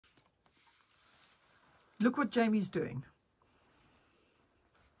Look what Jamie's doing.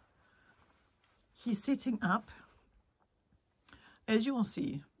 He's setting up, as you will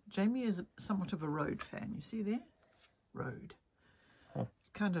see, Jamie is somewhat of a road fan. You see there? Road. Huh.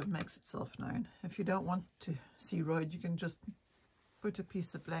 Kind of makes itself known. If you don't want to see road, you can just put a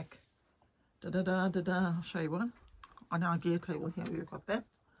piece of black da-da-da-da-da. I'll show you one. On our gear table here, we've got that.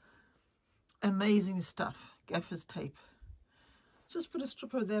 Amazing stuff. Gaffer's tape. Just put a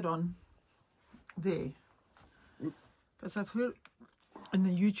strip of that on there. Because I've heard in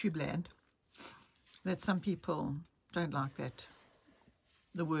the YouTube land that some people don't like that.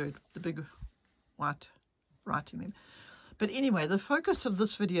 The word, the big white writing them. But anyway, the focus of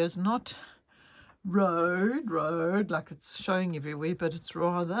this video is not road, like it's showing everywhere, but it's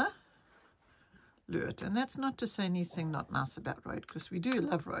rather Lewitt. And that's not to say anything not nice about road, because we do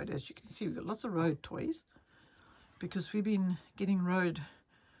love road. As you can see, we've got lots of road toys, because we've been getting road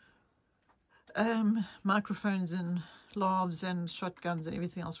microphones and lavs and shotguns and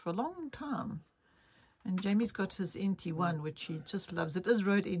everything else for a long time. And Jamie's got his NT1, which he just loves. It is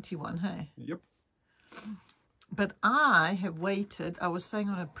road NT1, hey? Yep. But I have waited. I was saying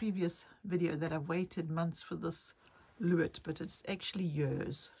on a previous video that I've waited months for this Lewitt, but it's actually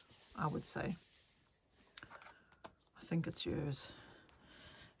years, I would say. I think it's years.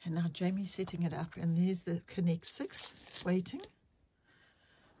 And now Jamie's setting it up, and there's the Connect 6 waiting.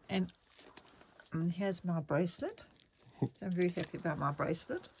 And here's my bracelet. So I'm very happy about my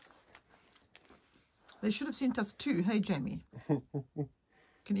bracelet. They should have sent us 2. Hey, Jamie.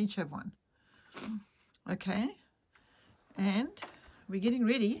 Can each have one. Okay. And we're getting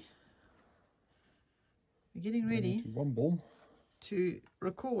ready. We're getting ready to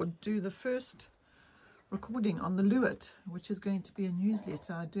record, do the first recording on the Lewitt, which is going to be a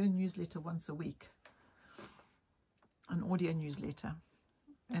newsletter. I do a newsletter once a week. An audio newsletter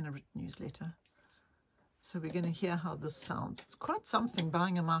and a written newsletter. So we're going to hear how this sounds. It's quite something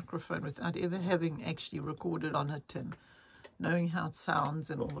buying a microphone without ever having actually recorded on it and knowing how it sounds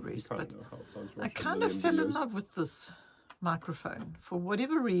and all the rest. But I kind of fell in love with this microphone for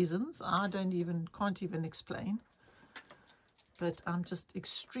whatever reasons I can't even explain. But I'm just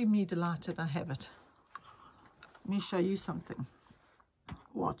extremely delighted I have it. Let me show you something.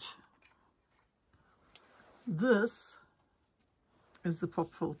 Watch. This is the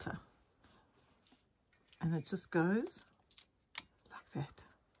pop filter. And it just goes like that.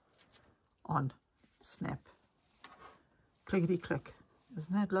 On. Snap. Clickety click.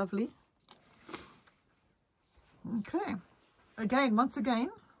 Isn't that lovely? Okay. Once again,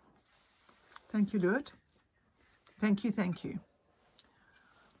 thank you, Lewitt. Thank you.